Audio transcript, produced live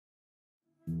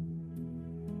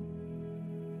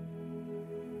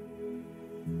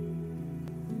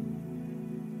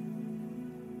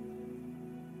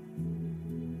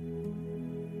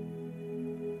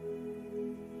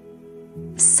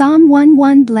Psalm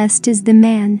 1:1 Blessed is the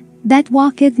man that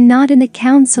walketh not in the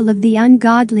counsel of the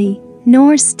ungodly,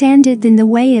 nor standeth in the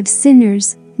way of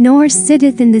sinners, nor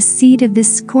sitteth in the seat of the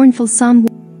scornful.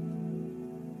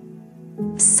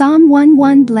 Psalm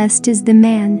 1:1 Blessed is the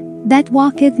man that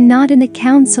walketh not in the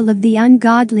counsel of the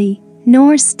ungodly,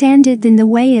 nor standeth in the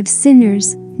way of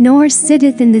sinners, nor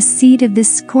sitteth in the seat of the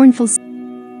scornful.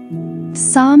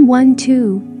 Psalm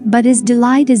 1:2 But his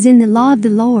delight is in the law of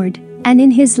the Lord, and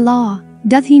in his law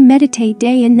doth he meditate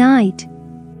day and night.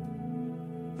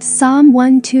 Psalm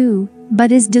 1:2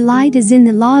 But his delight is in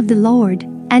the law of the Lord,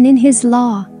 and in his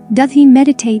law doth he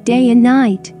meditate day and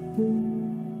night.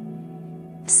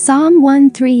 Psalm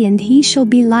 1:3 And he shall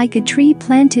be like a tree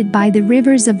planted by the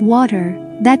rivers of water,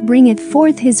 that bringeth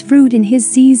forth his fruit in his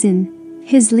season.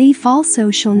 His leaf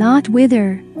also shall not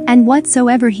wither, and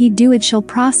whatsoever he doeth shall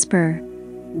prosper.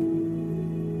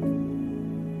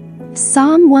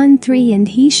 Psalm 1:3 And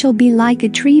he shall be like a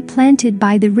tree planted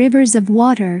by the rivers of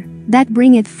water, that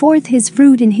bringeth forth his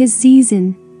fruit in his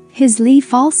season. His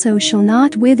leaf also shall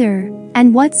not wither,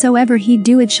 and whatsoever he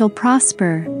doeth shall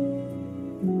prosper.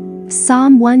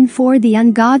 Psalm 1:4 The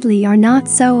ungodly are not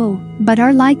so, but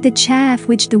are like the chaff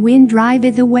which the wind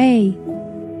driveth away.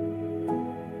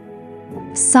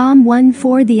 Psalm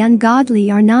 1:4 The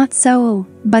ungodly are not so,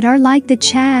 but are like the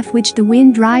chaff which the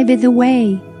wind driveth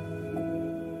away.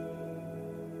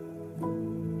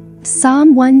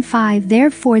 Psalm 1:5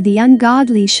 Therefore the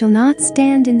ungodly shall not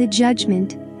stand in the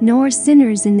judgment, nor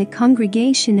sinners in the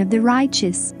congregation of the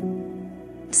righteous.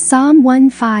 Psalm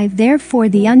 1:5 Therefore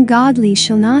the ungodly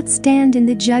shall not stand in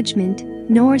the judgment,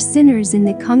 nor sinners in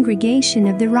the congregation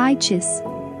of the righteous.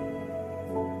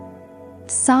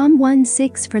 Psalm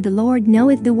 1:6 For the Lord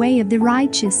knoweth the way of the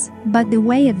righteous, but the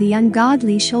way of the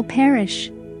ungodly shall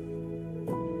perish.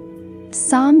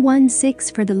 Psalm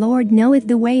 1:6 For the Lord knoweth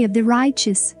the way of the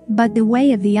righteous, but the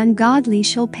way of the ungodly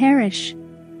shall perish.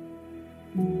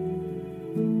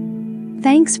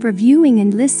 Thanks for viewing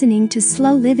and listening to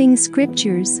Slow Living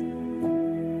Scriptures.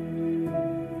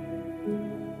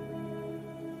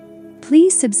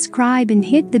 Please subscribe and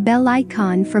hit the bell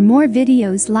icon for more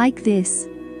videos like this.